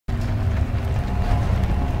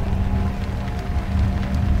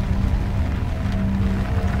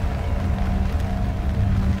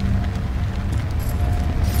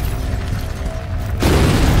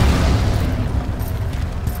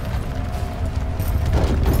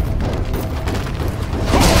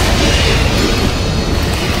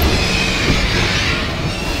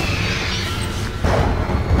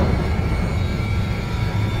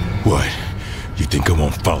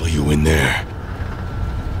follow you in there.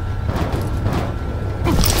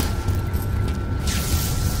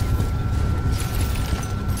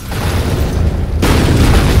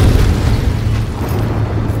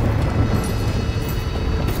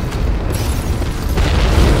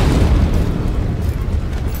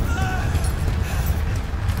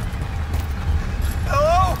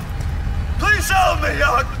 Hello? Please help me!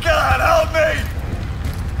 Oh, God, help me!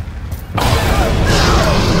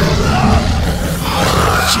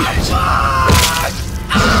 Shit.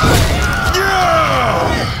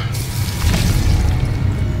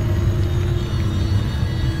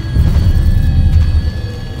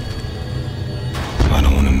 I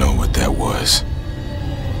don't want to know what that was.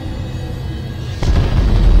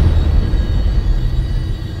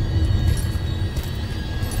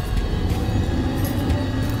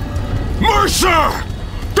 Mercer!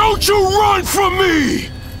 Don't you run from me!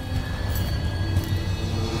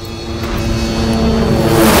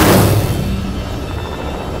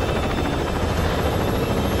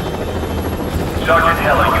 Sergeant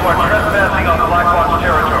Heller, you are trespassing on Blackhawk's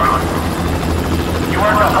territory. You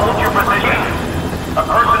are to hold your position. A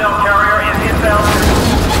personnel carrier is inbound.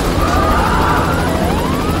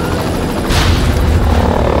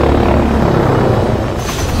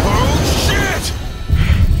 Oh, shit!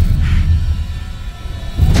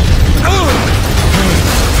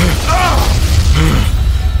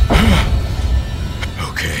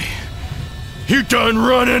 Okay. You done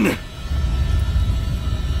running?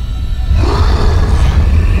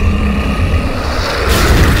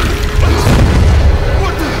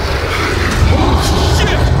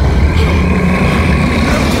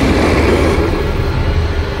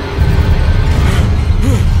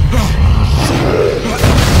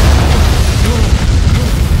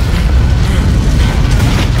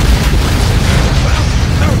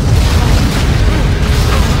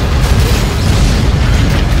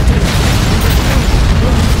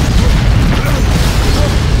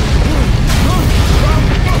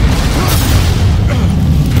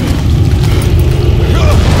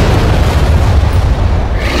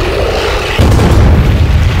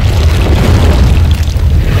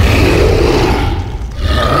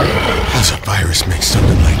 Make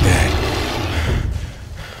something like that.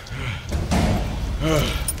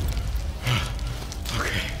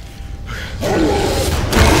 Okay.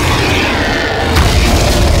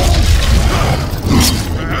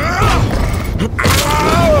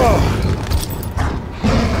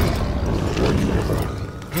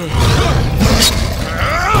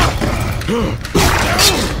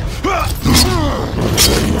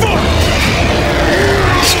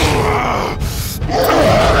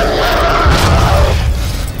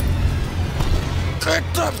 Get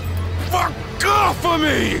the fuck off of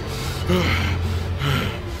me!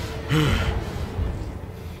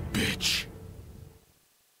 Bitch.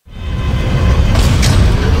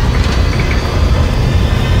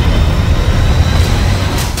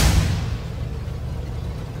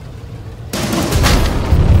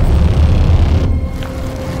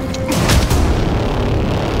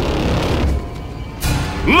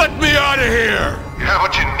 Let me out of here! You have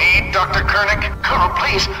what you need, Dr. Koenig? Colonel,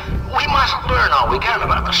 please. We must learn all we can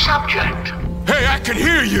about the subject. Hey, I can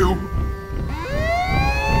hear you!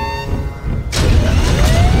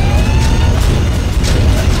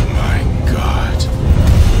 My God.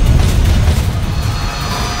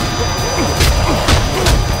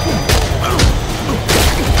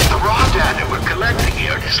 The raw data we're collecting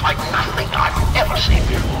here is like nothing I've ever seen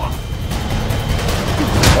before.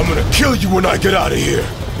 I'm gonna kill you when I get out of here!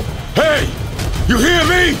 Hey! You hear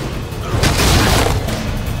me?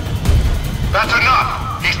 That's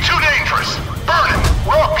enough! He's too dangerous! Burn him!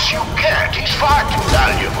 Rooks, you can't! He's far too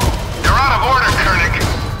valuable! You're out of order, Koenig!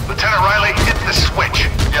 Lieutenant Riley, hit the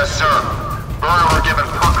switch! Yes, sir. Burn were given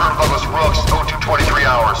Parker and Douglas Rooks 0223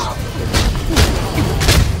 hours.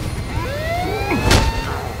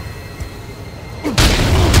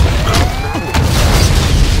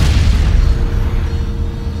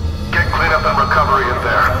 Get cleanup and recovery in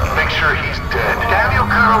there. Make sure he's dead. Damn you,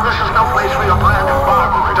 Colonel, this is no place for your planned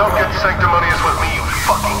embargo. Don't get sanctimonious with me, you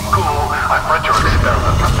fucking ghoul. I've read your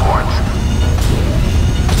experiment reports.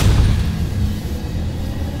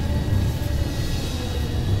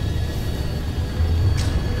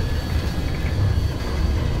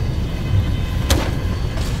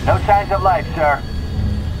 No signs of life, sir.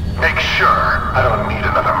 Make sure I don't need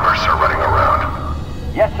another Mercer running around.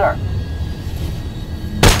 Yes, sir.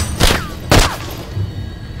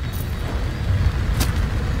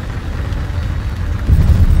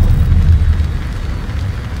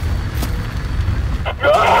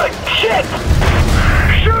 Shit!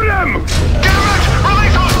 Shoot him! Damn it!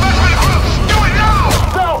 Release those specimen groups! Do it now!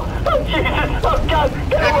 No!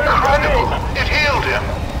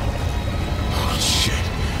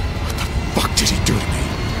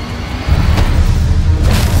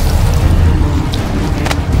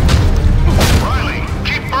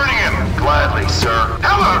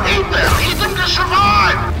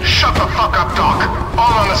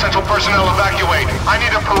 personnel evacuate. I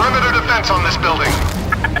need a perimeter defense on this building.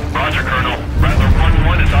 Roger, Colonel. Rattler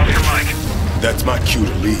 1-1 is off your mic. That's my cue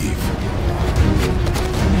to leave.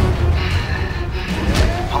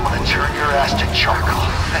 I'm gonna turn your ass to charcoal.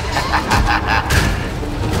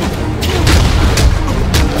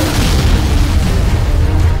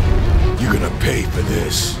 You're gonna pay for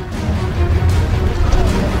this.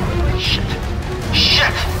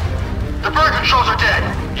 Shit! The bird controls are dead!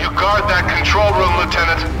 You guard that control room,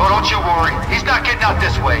 Lieutenant. Oh, don't you worry. He's not getting out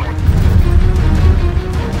this way.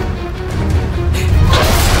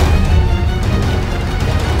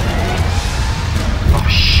 Oh,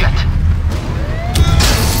 shit.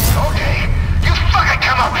 Okay. You fucking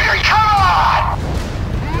come up here! Come on!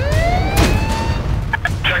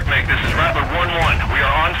 Checkmate, this is Rattler 1-1. We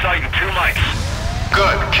are on site in 2 mics.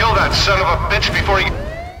 Good. Kill that son of a bitch before he...